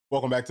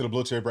Welcome back to the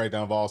Bluechip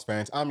Breakdown, Vols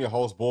fans. I'm your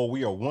host, Bull.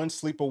 We are one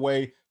sleep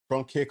away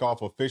from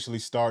kickoff officially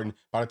starting.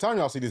 By the time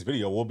y'all see this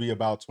video, we'll be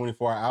about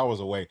 24 hours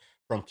away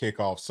from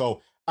kickoff.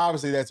 So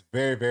obviously that's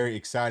very, very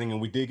exciting.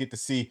 And we did get to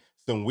see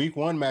some week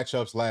one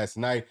matchups last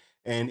night.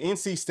 And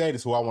NC State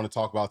is who I want to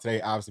talk about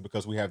today, obviously,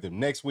 because we have them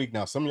next week.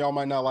 Now, some of y'all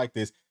might not like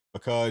this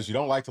because you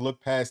don't like to look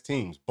past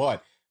teams,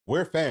 but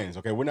we're fans,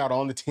 okay? We're not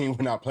on the team.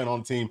 We're not playing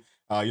on the team.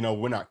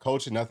 We're not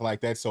coaching, nothing like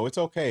that. So it's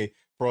okay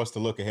for us to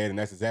look ahead. And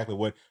that's exactly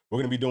what we're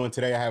going to be doing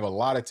today. I have a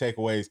lot of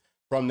takeaways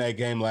from that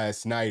game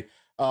last night.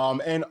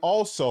 And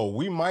also,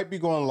 we might be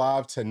going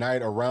live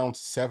tonight around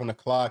 7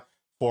 o'clock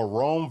for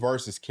Rome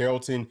versus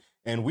Carrollton.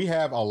 And we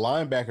have a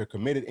linebacker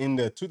committed in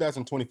the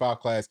 2025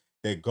 class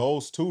that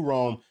goes to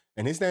Rome.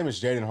 And his name is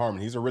Jaden Harmon.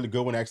 He's a really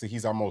good one. Actually,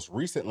 he's our most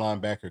recent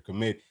linebacker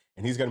commit.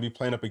 And he's going to be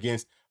playing up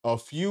against a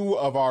few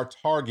of our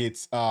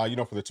targets, for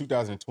the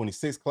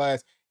 2026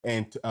 class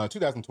and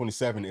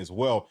 2027 as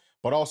well.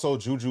 But also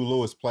Juju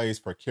Lewis plays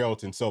for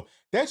Carrollton. So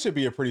that should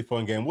be a pretty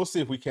fun game. We'll see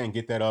if we can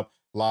get that up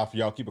live for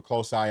y'all. Keep a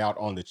close eye out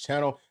on the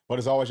channel. But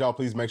as always, y'all,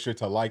 please make sure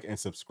to like and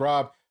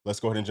subscribe. Let's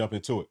go ahead and jump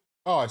into it.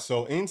 All right,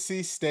 so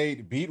NC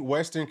State beat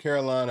Western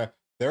Carolina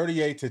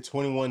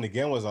 38-21. The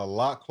game was a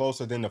lot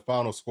closer than the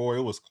final score.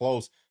 It was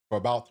close for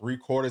about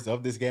 3/4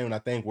 of this game. And I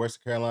think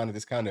Western Carolina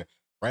just kind of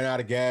ran out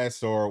of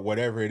gas or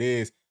whatever it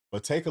is.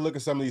 But take a look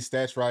at some of these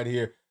stats right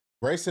here.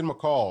 Grayson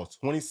McCall,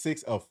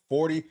 26 of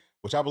 40,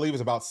 which I believe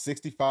is about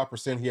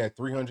 65%. He had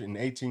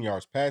 318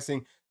 yards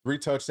passing, 3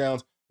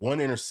 touchdowns,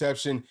 1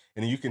 interception.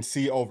 And then you can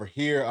see over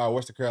here,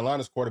 Western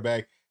Carolina's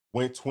quarterback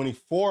went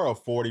 24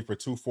 of 40 for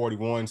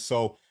 241.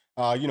 So,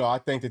 I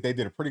think that they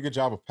did a pretty good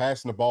job of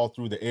passing the ball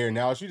through the air.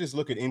 Now, as you just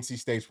look at NC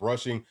State's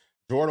rushing,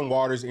 Jordan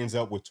Waters ends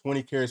up with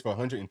 20 carries for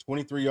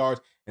 123 yards.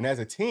 And as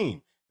a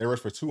team, they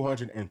rushed for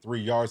 203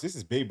 yards. This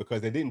is big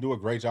because they didn't do a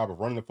great job of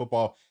running the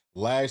football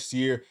last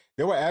year.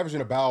 They were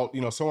averaging about,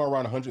 somewhere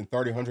around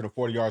 130,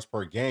 140 yards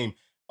per game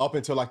up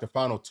until like the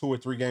final 2 or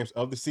 3 games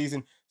of the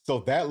season. So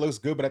that looks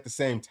good. But at the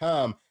same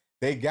time,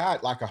 they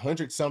got like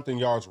 100-something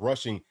yards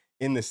rushing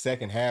in the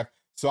second half.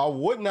 So I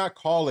would not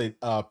call it,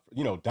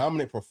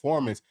 dominant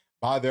performance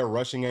by their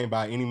rushing game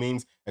by any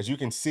means. As you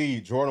can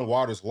see, Jordan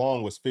Waters'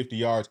 long was 50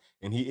 yards,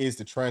 and he is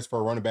the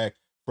transfer running back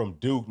from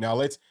Duke. Now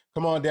let's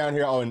come on down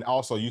here. Oh, and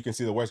also you can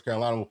see that West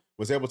Carolina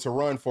was able to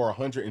run for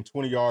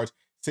 120 yards,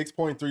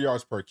 6.3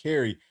 yards per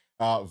carry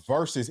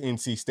versus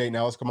NC State.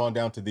 Now let's come on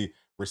down to the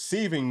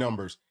receiving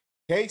numbers.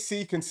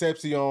 KC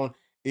Concepcion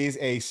is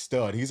a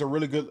stud. He's a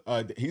really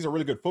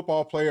good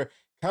football player.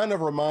 Kind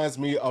of reminds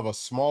me of a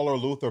smaller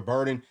Luther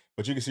Burden,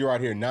 but you can see right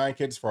here, 9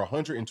 catches for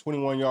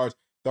 121 yards,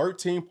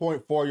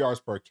 13.4 yards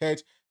per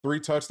catch, 3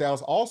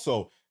 touchdowns.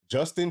 Also,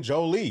 Justin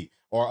Jolie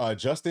or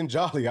Justin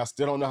Jolly. I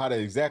still don't know how to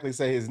exactly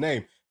say his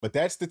name, but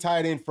that's the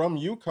tight end from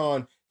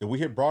UConn that we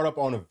had brought up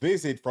on a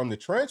visit from the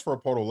transfer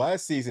portal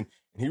last season.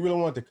 And he really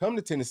wanted to come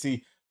to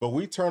Tennessee, but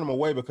we turned him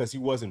away because he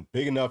wasn't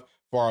big enough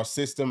for our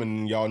system.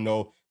 And y'all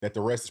know that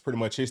the rest is pretty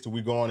much history.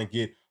 We go on and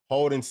get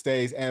Holden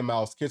Stays and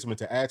Miles Kitselman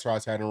to add to our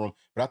tight end room.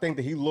 But I think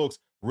that he looks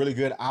really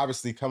good.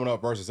 Obviously, coming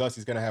up versus us,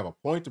 he's going to have a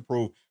point to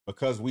prove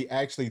because we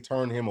actually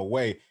turned him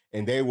away,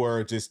 and they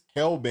were just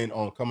hell-bent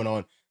on coming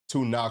on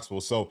to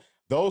Knoxville. So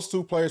those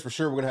 2 players, for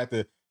sure, we're going to have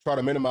to try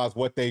to minimize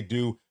what they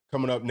do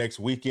coming up next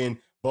weekend.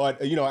 But,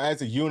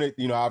 as a unit,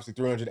 obviously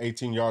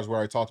 318 yards, we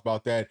already talked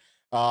about that.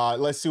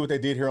 Let's see what they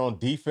did here on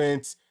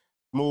defense.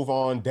 Move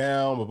on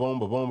down, ba-boom,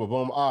 ba-boom,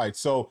 ba-boom. All right,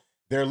 so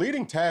their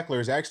leading tackler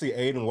is actually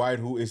Aiden White,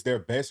 who is their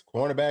best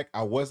cornerback.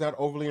 I was not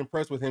overly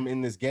impressed with him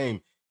in this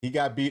game. He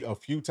got beat a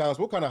few times.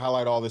 We'll kind of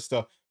highlight all this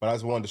stuff, but I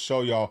just wanted to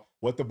show y'all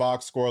what the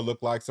box score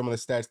looked like, some of the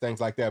stats, things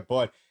like that.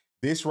 But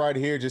this right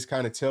here just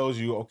kind of tells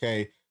you,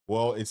 okay,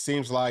 well, it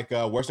seems like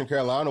Western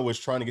Carolina was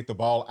trying to get the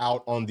ball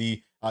out on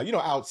the,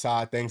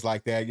 outside, things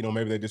like that.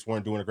 Maybe they just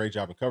weren't doing a great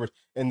job in coverage.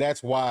 And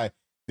that's why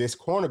this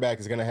cornerback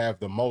is going to have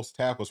the most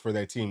tackles for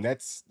that team.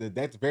 That's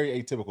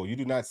very atypical. You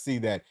do not see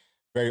that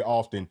very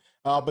often.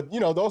 But,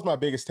 those are my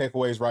biggest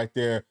takeaways right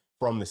there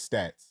from the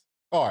stats.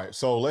 All right,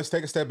 so let's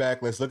take a step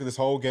back. Let's look at this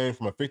whole game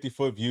from a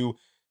 50-foot view.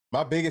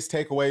 My biggest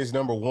takeaways,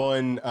 number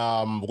one,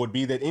 would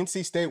be that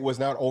NC State was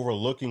not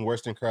overlooking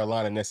Western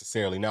Carolina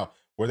necessarily. Now,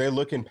 were they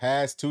looking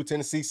past to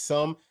Tennessee?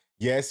 Some,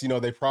 yes.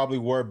 They probably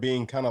were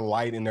being kind of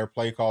light in their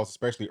play calls,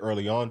 especially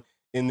early on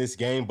in this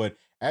game. But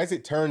as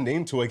it turned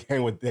into a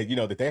game with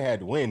that they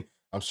had to win,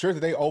 I'm sure that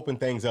they opened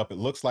things up. It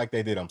looks like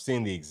they did. I'm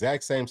seeing the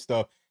exact same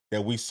stuff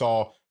that we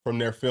saw from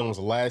their films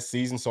last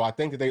season. So I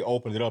think that they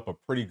opened it up a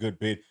pretty good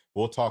bit.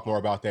 We'll talk more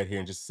about that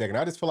here in just a second.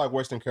 I just feel like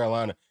Western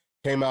Carolina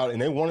came out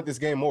and they wanted this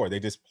game more. They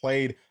just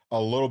played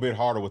a little bit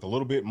harder with a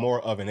little bit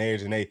more of an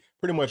edge, and they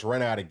pretty much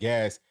ran out of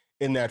gas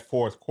in that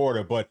 4th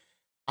quarter. But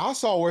I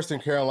saw Western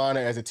Carolina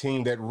as a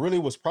team that really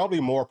was probably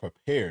more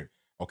prepared.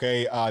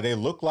 Okay, they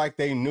looked like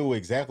they knew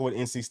exactly what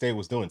NC State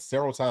was doing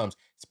several times,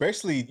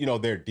 especially,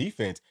 their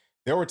defense.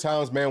 There were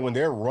times, man, when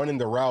they're running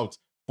the routes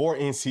for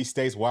NC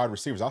State's wide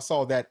receivers. I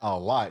saw that a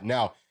lot.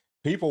 Now,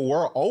 people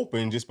were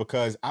open just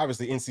because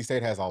obviously NC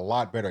State has a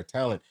lot better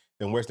talent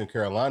than Western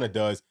Carolina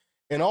does.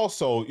 And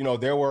also,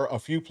 there were a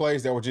few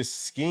plays that were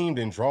just schemed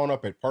and drawn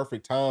up at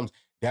perfect times,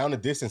 down the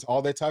distance,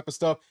 all that type of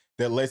stuff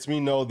that lets me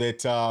know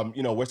that,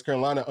 West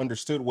Carolina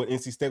understood what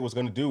NC State was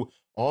going to do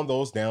on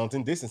those downs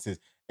and distances.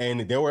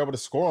 And they were able to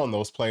score on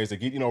those plays to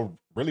get,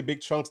 really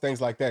big chunks, things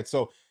like that.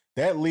 So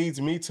that leads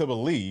me to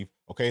believe,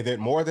 okay, that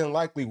more than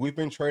likely we've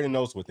been trading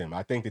notes with them.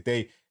 I think that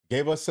they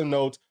gave us some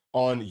notes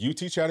on UT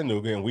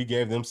Chattanooga and we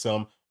gave them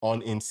some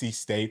on NC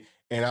State.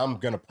 And I'm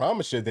going to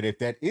promise you that if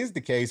that is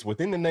the case,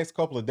 within the next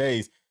couple of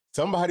days,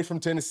 somebody from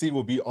Tennessee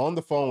will be on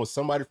the phone with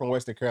somebody from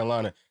Western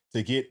Carolina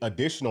to get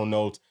additional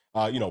notes,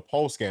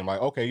 post game.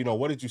 Like, okay,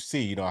 what did you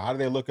see? How do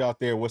they look out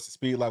there? What's the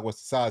speed like?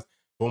 What's the size?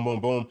 Boom,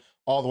 boom, boom,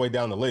 all the way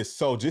down the list.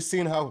 So just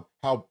seeing how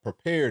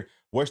prepared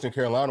Western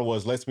Carolina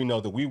was lets me know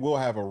that we will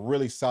have a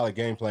really solid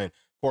game plan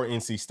for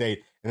NC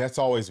State. And that's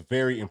always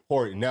very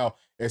important. Now,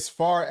 as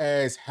far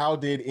as how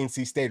did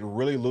NC State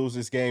really lose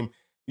this game,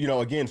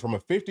 again, from a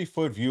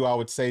 50-foot view, I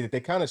would say that they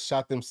kind of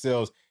shot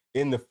themselves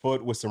in the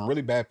foot with some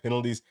really bad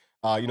penalties,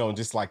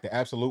 just like the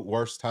absolute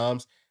worst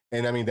times.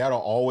 And I mean, that'll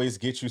always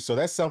get you. So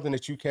that's something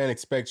that you can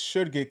expect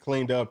should get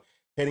cleaned up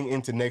heading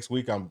into next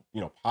week. I'm,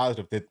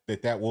 positive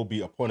that will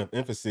be a point of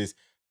emphasis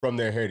from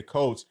their head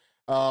coach.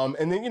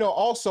 And then,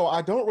 also,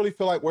 I don't really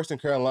feel like Western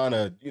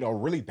Carolina,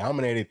 really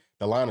dominated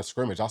the line of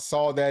scrimmage. I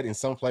saw that in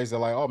some places. They're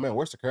like, oh, man,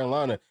 Western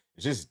Carolina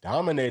is just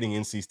dominating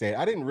NC State.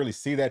 I didn't really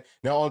see that.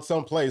 Now, on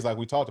some plays, like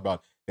we talked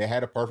about, they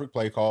had a perfect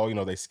play call.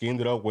 They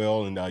schemed it up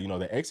well and,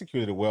 they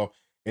executed it well.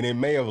 And it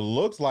may have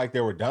looked like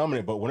they were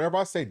dominant. But whenever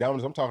I say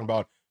dominant, I'm talking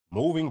about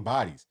moving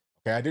bodies.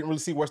 Okay, I didn't really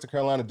see Western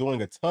Carolina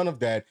doing a ton of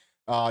that.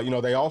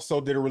 They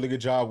also did a really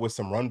good job with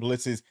some run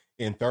blitzes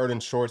in third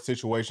and short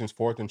situations,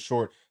 fourth and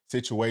short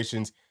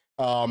situations.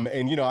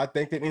 I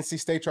think that NC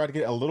State tried to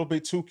get a little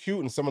bit too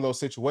cute in some of those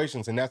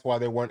situations, and that's why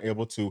they weren't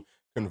able to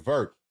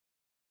convert.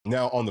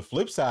 Now, on the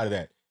flip side of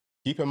that,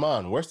 keep in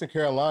mind, Western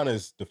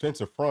Carolina's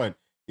defensive front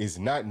is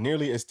not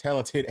nearly as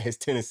talented as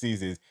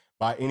Tennessee's is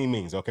by any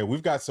means. Okay,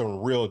 we've got some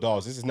real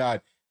dogs. This is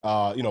not,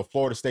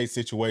 Florida State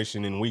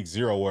situation in week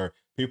 0 where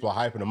people are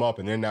hyping them up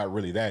and they're not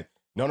really that.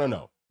 No, no,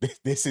 no.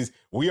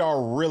 We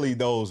are really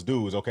those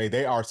dudes. Okay,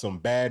 they are some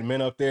bad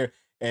men up there.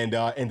 And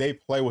they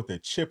play with a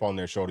chip on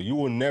their shoulder. You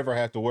will never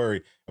have to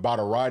worry about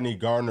a Rodney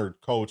Garner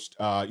coached,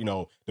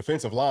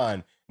 defensive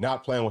line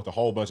not playing with a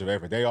whole bunch of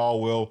effort. They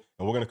all will,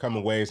 and we're going to come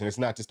in waves. And it's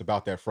not just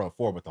about that front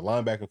four, but the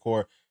linebacker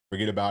core,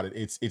 forget about it.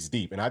 It's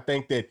deep. And I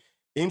think that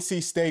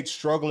NC State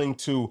struggling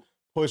to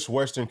push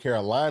Western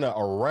Carolina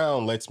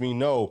around lets me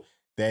know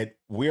that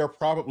we are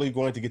probably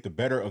going to get the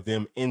better of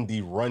them in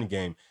the run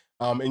game.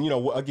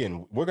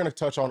 Again, we're going to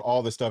touch on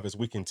all this stuff as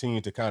we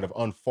continue to kind of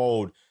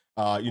unfold,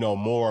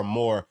 more and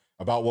more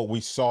about what we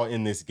saw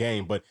in this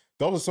game. But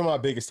those are some of my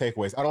biggest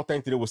takeaways. I don't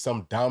think that it was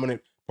some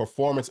dominant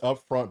performance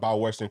up front by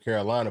Western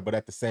Carolina, but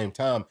at the same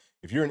time,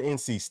 if you're an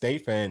NC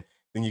State fan,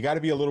 then you got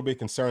to be a little bit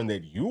concerned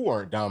that you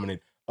weren't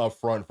dominant up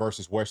front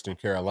versus Western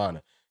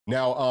Carolina.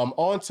 Now,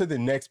 on to the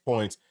next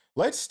points.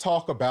 Let's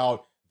talk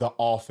about the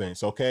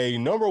offense, okay?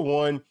 Number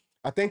one,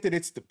 I think that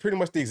it's pretty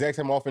much the exact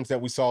same offense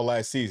that we saw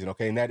last season,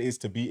 okay? And that is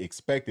to be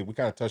expected. We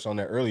kind of touched on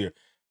that earlier.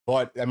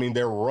 But, I mean,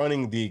 they're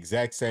running the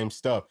exact same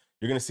stuff.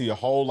 You're going to see a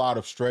whole lot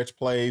of stretch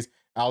plays,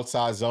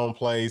 outside zone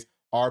plays,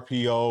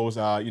 RPOs.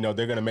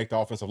 They're going to make the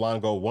offensive line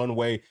go one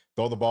way,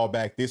 throw the ball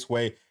back this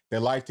way. They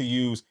like to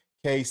use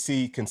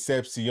KC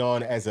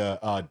Concepcion as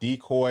a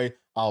decoy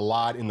a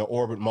lot in the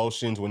orbit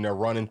motions when they're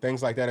running,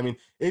 things like that. I mean,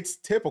 it's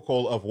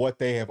typical of what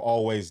they have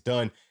always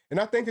done. And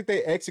I think that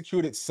they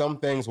executed some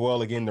things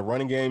well. Again, the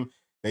running game,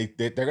 they're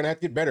going to have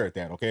to get better at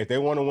that, okay? If they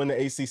want to win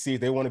the ACC,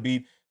 if they want to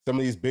beat some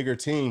of these bigger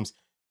teams,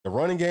 the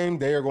running game,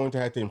 they are going to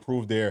have to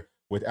improve there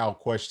without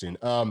question.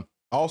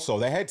 Also,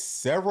 they had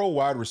several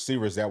wide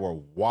receivers that were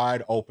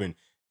wide open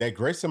that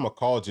Grayson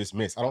McCall just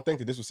missed. I don't think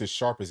that this was his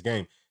sharpest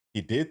game.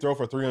 He did throw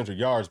for 300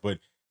 yards, but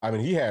I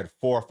mean, he had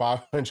 400 or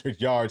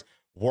 500 yards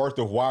worth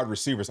of wide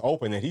receivers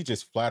open that he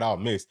just flat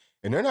out missed.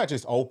 And they're not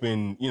just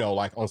open,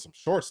 like on some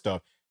short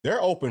stuff.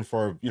 They're open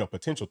for,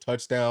 potential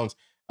touchdowns,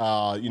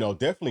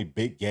 definitely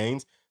big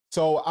gains.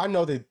 So I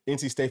know that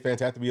NC State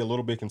fans have to be a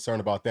little bit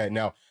concerned about that.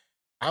 Now,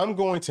 I'm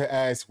going to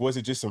ask, was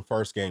it just some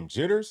first game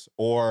jitters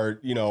or,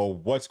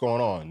 what's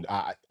going on?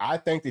 I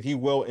think that he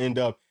will end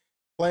up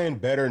playing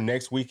better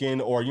next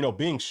weekend or,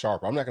 being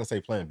sharper. I'm not going to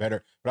say playing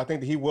better, but I think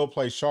that he will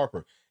play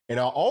sharper. And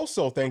I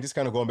also think, just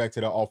kind of going back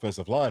to the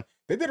offensive line,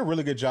 they did a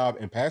really good job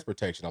in pass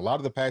protection. A lot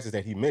of the passes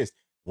that he missed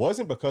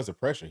wasn't because of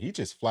pressure. He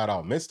just flat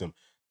out missed them.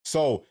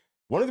 So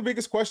one of the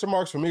biggest question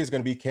marks for me is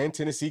going to be, can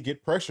Tennessee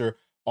get pressure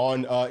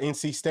on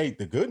NC State?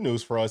 The good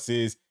news for us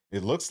is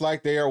it looks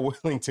like they are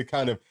willing to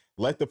kind of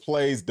let the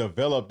plays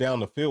develop down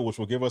the field, which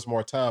will give us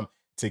more time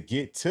to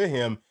get to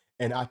him.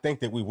 And I think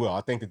that we will.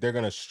 I think that they're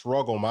going to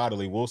struggle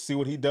mightily. We'll see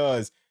what he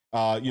does,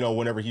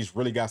 whenever he's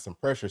really got some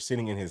pressure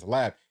sitting in his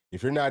lap.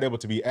 If you're not able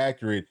to be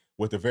accurate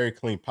with a very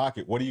clean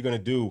pocket, what are you going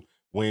to do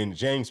when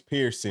James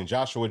Pierce and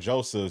Joshua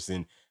Josephs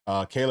and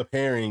Caleb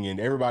Herring and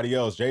everybody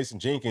else, Jason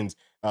Jenkins,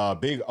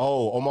 Big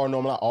O, Omar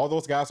Norman, all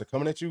those guys are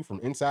coming at you from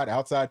inside,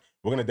 outside.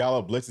 We're going to dial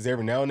up blitzes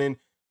every now and then.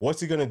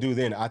 What's he going to do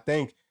then? I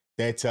think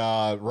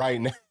that right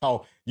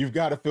now you've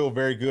got to feel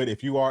very good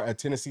if you are a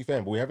Tennessee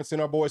fan. But we haven't seen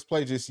our boys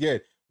play just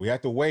yet. We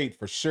have to wait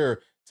for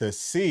sure to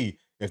see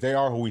if they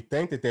are who we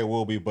think that they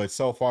will be. But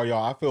so far,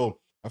 y'all,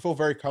 I feel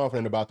very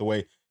confident about the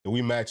way that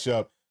we match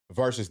up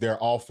versus their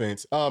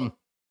offense.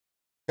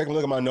 Taking a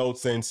look at my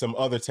notes and some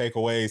other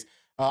takeaways.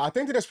 I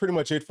think that that's pretty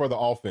much it for the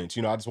offense.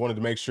 I just wanted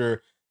to make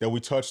sure that we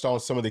touched on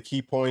some of the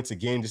key points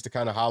again, just to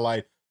kind of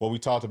highlight what we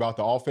talked about.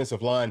 The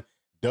offensive line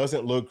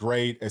doesn't look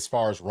great as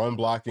far as run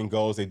blocking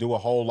goes. They do a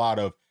whole lot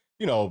of,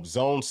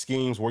 zone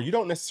schemes where you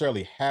don't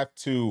necessarily have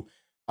to,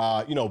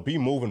 be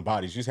moving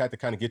bodies. You just have to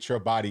kind of get your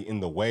body in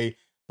the way.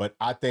 But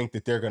I think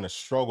that they're going to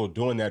struggle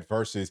doing that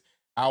versus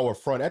our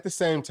front. At the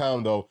same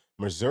time, though,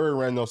 Missouri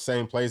ran those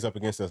same plays up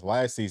against us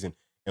last season,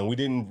 and we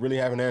didn't really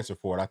have an answer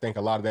for it. I think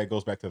a lot of that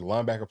goes back to the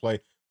linebacker play,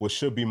 which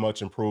should be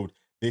much improved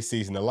this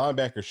season. The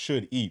linebacker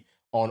should eat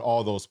on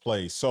all those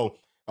plays. So,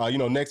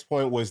 next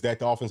point was that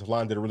the offensive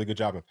line did a really good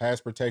job in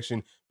pass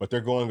protection, but they're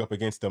going up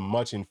against a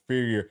much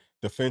inferior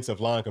defensive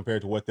line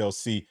compared to what they'll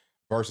see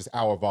versus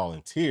our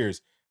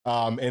Volunteers.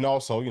 And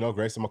also,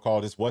 Grayson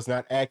McCall just was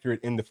not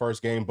accurate in the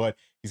first game, but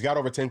he's got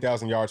over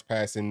 10,000 yards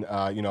passing.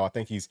 I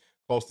think he's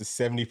close to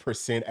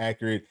 70%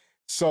 accurate.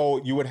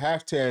 So you would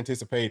have to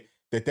anticipate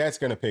that that's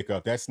going to pick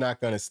up. That's not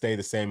going to stay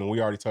the same. And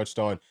we already touched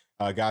on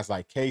guys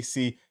like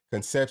Casey,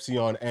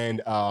 Concepcion,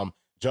 and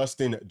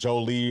Justin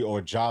Jolie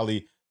or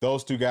Jolly.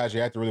 Those two guys,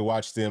 you have to really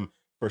watch them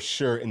for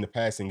sure in the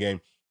passing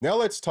game. Now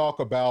let's talk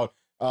about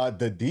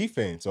the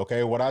defense,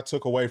 okay? What I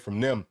took away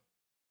from them,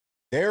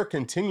 they're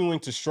continuing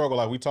to struggle.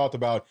 Like we talked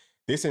about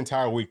this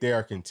entire week, they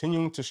are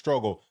continuing to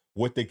struggle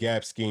with the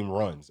gap scheme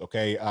runs,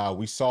 okay?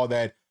 We saw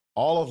that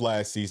all of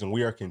last season.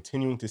 We are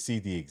continuing to see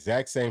the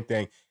exact same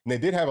thing. And they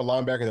did have a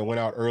linebacker that went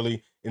out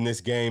early in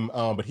this game,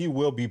 but he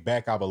will be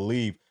back, I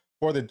believe,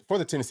 for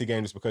the Tennessee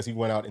game, just because he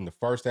went out in the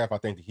first half. I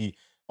think that he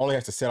only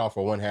has to set off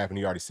for one half, and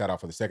he already sat out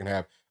for the second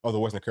half of the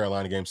Western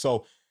Carolina game.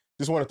 So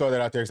just want to throw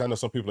that out there because I know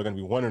some people are going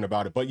to be wondering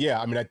about it. But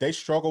yeah, I mean, they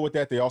struggle with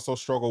that. They also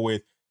struggle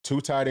with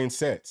two tight end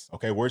sets.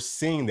 Okay, we're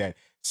seeing that.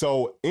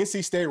 So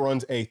NC State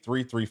runs a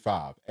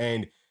 3-3-5,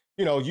 and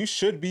you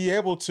should be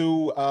able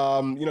to,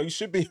 you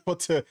should be able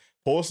to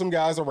pull some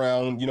guys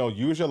around,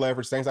 use your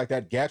leverage, things like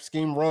that, gap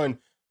scheme run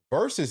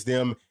versus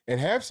them and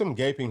have some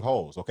gaping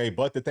holes. Okay,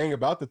 but the thing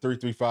about the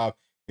 3-3-5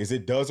 is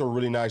it does a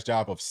really nice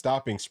job of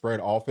stopping spread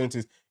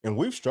offenses, and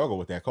we've struggled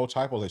with that. Coach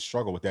Heupel has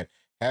struggled with that.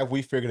 Have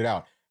we figured it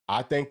out?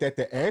 I think that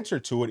the answer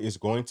to it is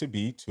going to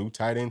be two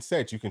tight end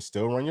sets. You can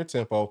still run your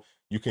tempo.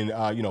 You can,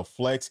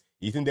 flex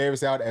Ethan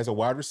Davis out as a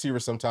wide receiver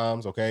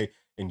sometimes, okay,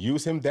 and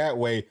use him that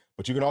way.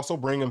 But you can also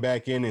bring him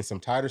back in some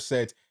tighter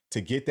sets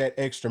to get that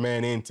extra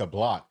man in to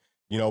block.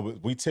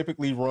 We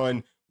typically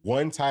run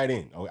one tight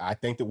end. I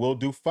think that we'll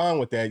do fine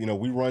with that.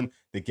 We run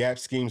the gap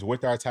schemes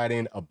with our tight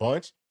end a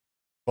bunch.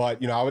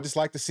 But, I would just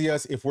like to see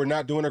us, if we're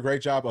not doing a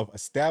great job of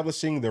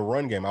establishing the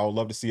run game, I would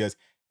love to see us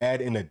add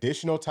an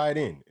additional tight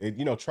end.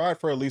 Try it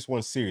for at least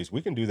one series.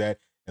 We can do that,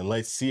 and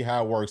let's see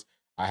how it works.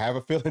 I have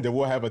a feeling that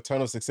we'll have a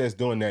ton of success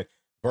doing that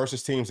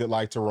versus teams that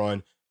like to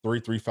run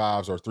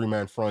 3-3-5s or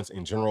three-man fronts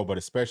in general, but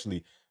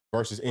especially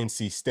versus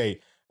NC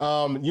State.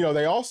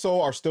 They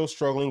also are still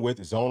struggling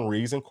with zone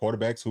reads and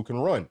quarterbacks who can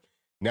run.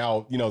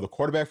 Now, the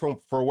quarterback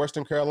for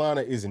Western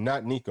Carolina is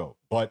not Nico,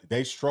 but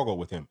they struggle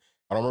with him.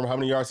 I don't remember how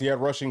many yards he had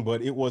rushing,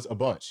 but it was a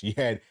bunch. He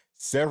had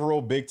several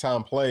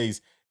big-time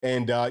plays,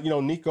 and,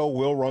 Nico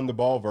will run the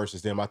ball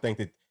versus them. I think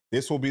that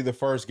this will be the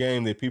first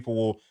game that people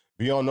will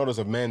be on notice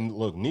of, man,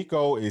 look,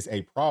 Nico is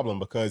a problem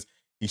because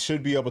he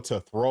should be able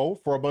to throw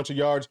for a bunch of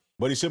yards,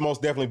 but he should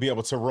most definitely be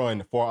able to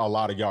run for a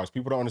lot of yards.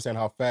 People don't understand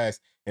how fast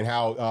and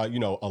how,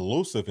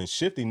 elusive and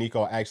shifty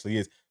Nico actually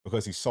is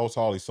because he's so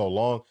tall, he's so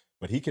long,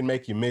 but he can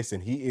make you miss,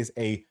 and he is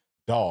a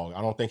dog.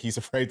 I don't think he's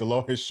afraid to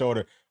lower his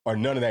shoulder or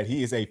none of that.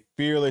 He is a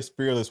fearless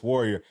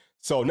warrior.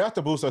 So not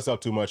to boost us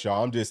up too much,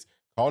 y'all, I'm just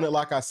calling it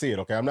like I see it,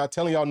 okay? I'm not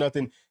telling y'all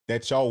nothing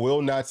that y'all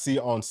will not see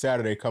on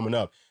Saturday coming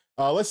up.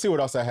 Let's see what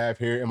else I have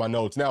here in my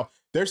notes. Now,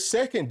 their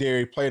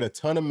secondary played a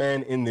ton of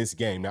man in this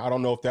game. Now, I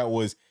don't know if that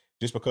was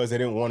just because they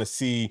didn't want to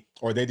see,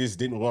 or they just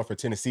didn't want for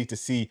Tennessee to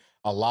see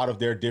a lot of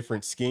their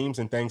different schemes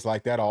and things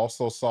like that. I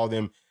also saw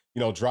them,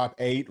 drop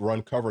 8,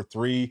 run cover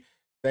 3,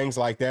 things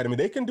like that. I mean,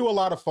 they can do a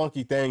lot of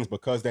funky things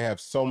because they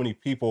have so many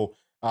people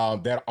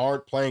that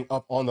aren't playing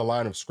up on the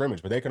line of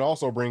scrimmage, but they can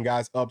also bring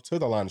guys up to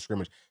the line of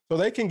scrimmage. So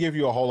they can give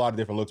you a whole lot of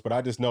different looks, but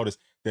I just noticed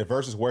that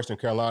versus Western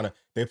Carolina,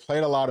 they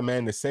played a lot of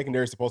man. The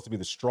secondary is supposed to be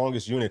the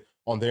strongest unit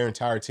on their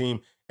entire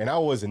team, and I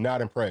was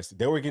not impressed.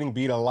 They were getting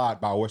beat a lot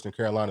by Western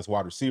Carolina's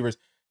wide receivers.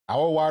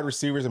 Our wide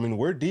receivers, I mean,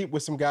 we're deep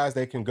with some guys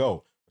that can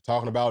go. We're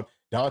talking about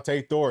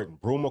Dante Thornton,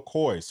 Brew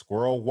McCoy,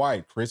 Squirrel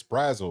White, Chris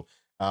Brazel.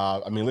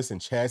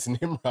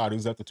 Chaz Nimrod,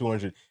 who's up to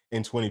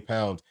 220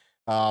 pounds.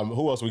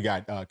 Who else we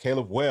got?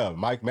 Caleb Webb,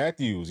 Mike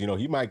Matthews.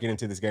 He might get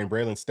into this game.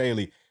 Braylon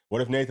Staley. What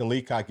if Nathan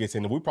Leacock gets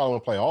in? We probably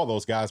want to play all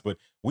those guys, but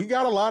we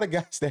got a lot of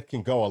guys that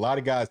can go. A lot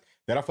of guys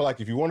that I feel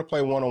like if you want to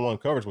play one-on-one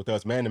coverage with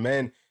us,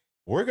 man-to-man,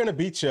 we're going to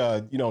beat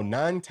you,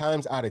 9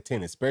 times out of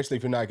 10, especially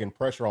if you're not getting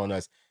pressure on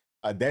us.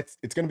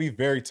 It's going to be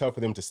very tough for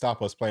them to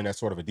stop us playing that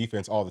sort of a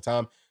defense all the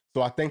time.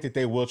 So I think that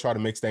they will try to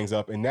mix things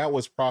up. And that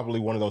was probably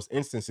one of those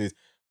instances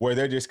where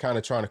they're just kind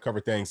of trying to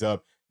cover things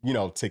up,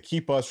 to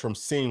keep us from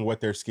seeing what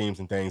their schemes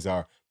and things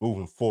are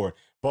moving forward.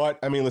 But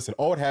I mean, listen,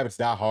 old habits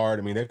die hard.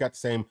 I mean, they've got the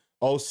same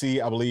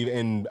OC, I believe,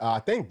 and I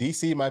think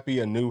DC might be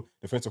a new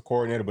defensive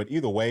coordinator, but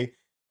either way,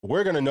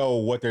 we're going to know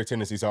what their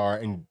tendencies are.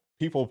 And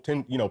people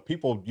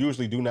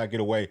usually do not get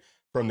away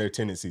from their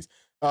tendencies.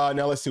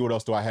 Now let's see, what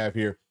else do I have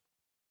here?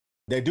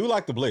 They do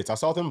like the blitz. I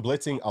saw them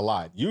blitzing a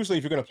lot. Usually,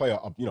 if you're going to play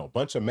a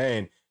bunch of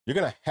man, you're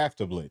going to have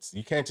to blitz.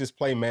 You can't just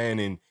play man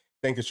and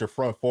think that your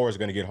front four is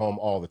going to get home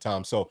all the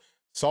time. So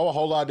saw a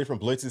whole lot of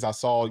different blitzes. I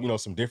saw,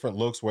 some different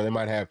looks where they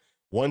might have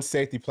one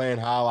safety playing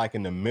high, like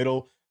in the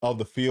middle of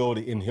the field,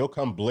 and he'll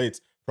come blitz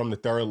from the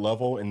third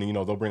level. And then,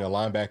 they'll bring a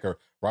linebacker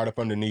right up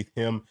underneath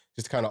him,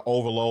 just kind of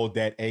overload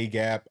that A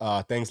gap,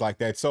 things like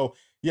that. So,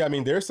 yeah, I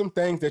mean, there's some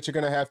things that you're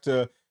going to have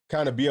to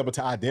kind of be able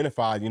to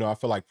identify, I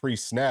feel like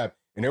pre-snap,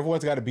 and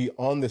everyone's got to be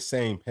on the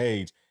same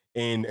page.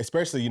 And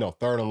especially,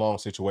 third and long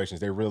situations,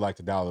 they really like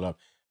to dial it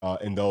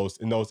up in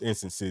those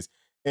instances.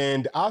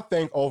 And I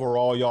think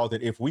overall, y'all,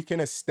 that if we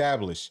can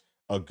establish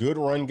a good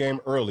run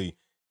game early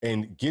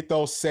and get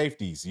those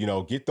safeties,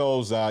 get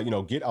those,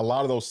 get a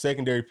lot of those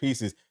secondary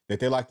pieces that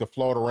they like to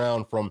float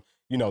around from,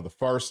 the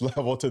first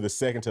level to the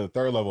second to the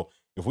third level.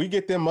 If we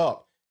get them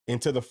up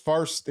into the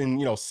first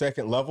and,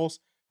 second levels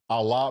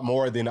a lot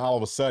more, than all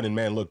of a sudden,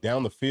 man, look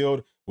down the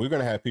field, we're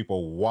going to have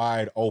people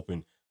wide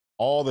open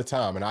all the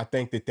time. And I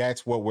think that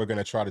that's what we're going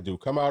to try to do.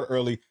 Come out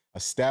early,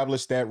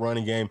 establish that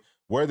running game,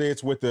 whether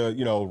it's with the,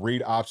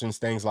 read options,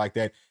 things like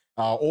that,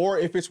 or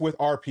if it's with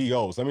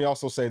RPOs. Let me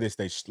also say this.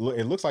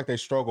 It looks like they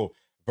struggle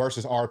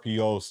versus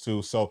RPOs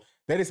too. So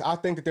I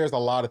think that there's a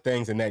lot of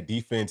things in that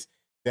defense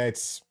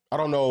that's, I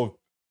don't know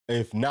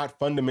if not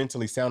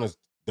fundamentally sound is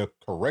the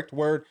correct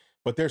word,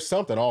 but there's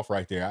something off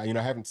right there. I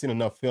haven't seen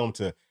enough film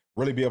to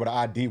really be able to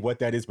ID what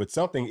that is, but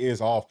something is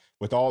off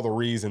with all the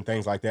reads and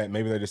things like that.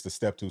 Maybe they're just a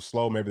step too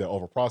slow. Maybe they're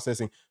over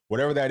processing,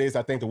 whatever that is.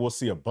 I think that we'll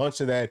see a bunch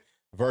of that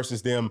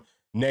versus them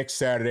next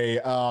Saturday.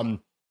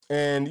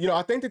 And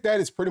I think that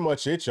is pretty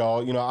much it,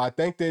 y'all. I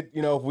think that,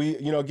 if we,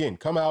 again,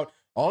 come out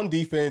on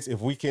defense,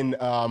 if we can,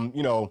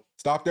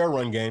 stop their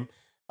run game,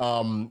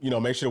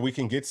 make sure we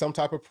can get some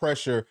type of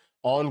pressure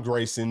on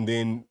Grayson,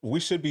 then we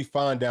should be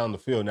fine down the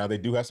field. Now, they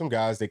do have some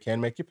guys that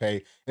can make you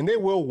pay, and they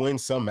will win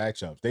some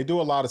matchups. They do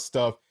a lot of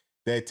stuff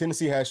that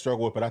Tennessee has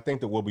struggled with, but I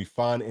think that we'll be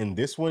fine in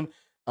this one,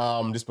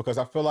 just because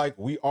I feel like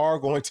we are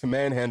going to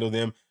manhandle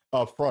them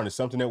up front. It's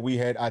something that we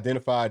had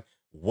identified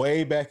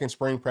way back in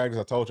spring practice.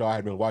 I told y'all I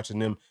had been watching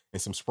them in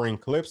some spring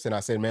clips, and I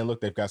said, man, look,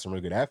 they've got some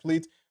really good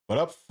athletes, but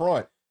up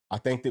front, I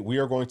think that we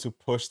are going to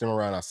push them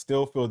around. I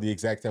still feel the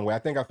exact same way. I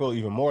think I feel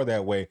even more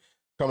that way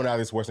coming out of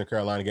this Western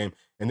Carolina game.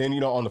 And then,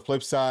 on the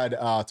flip side,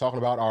 talking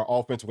about our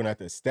offense, we're going to have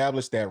to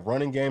establish that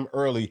running game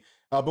early,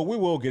 but we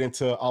will get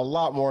into a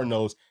lot more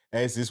notes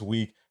as this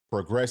week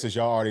progresses.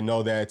 Y'all already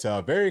know that.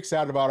 Very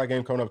excited about our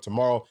game coming up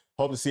tomorrow.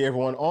 Hope to see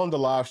everyone on the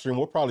live stream.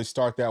 We'll probably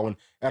start that one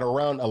at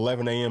around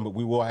 11 a.m., but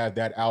we will have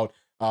that out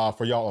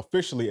for y'all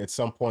officially at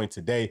some point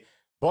today.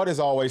 But as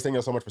always, thank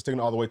you so much for sticking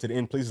all the way to the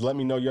end. Please let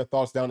me know your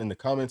thoughts down in the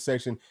comment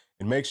section,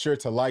 and make sure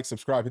to like,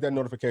 subscribe, hit that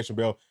notification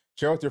bell,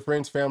 share with your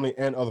friends, family,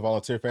 and other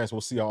volunteer fans.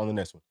 We'll see y'all on the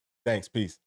next one. Thanks. Peace.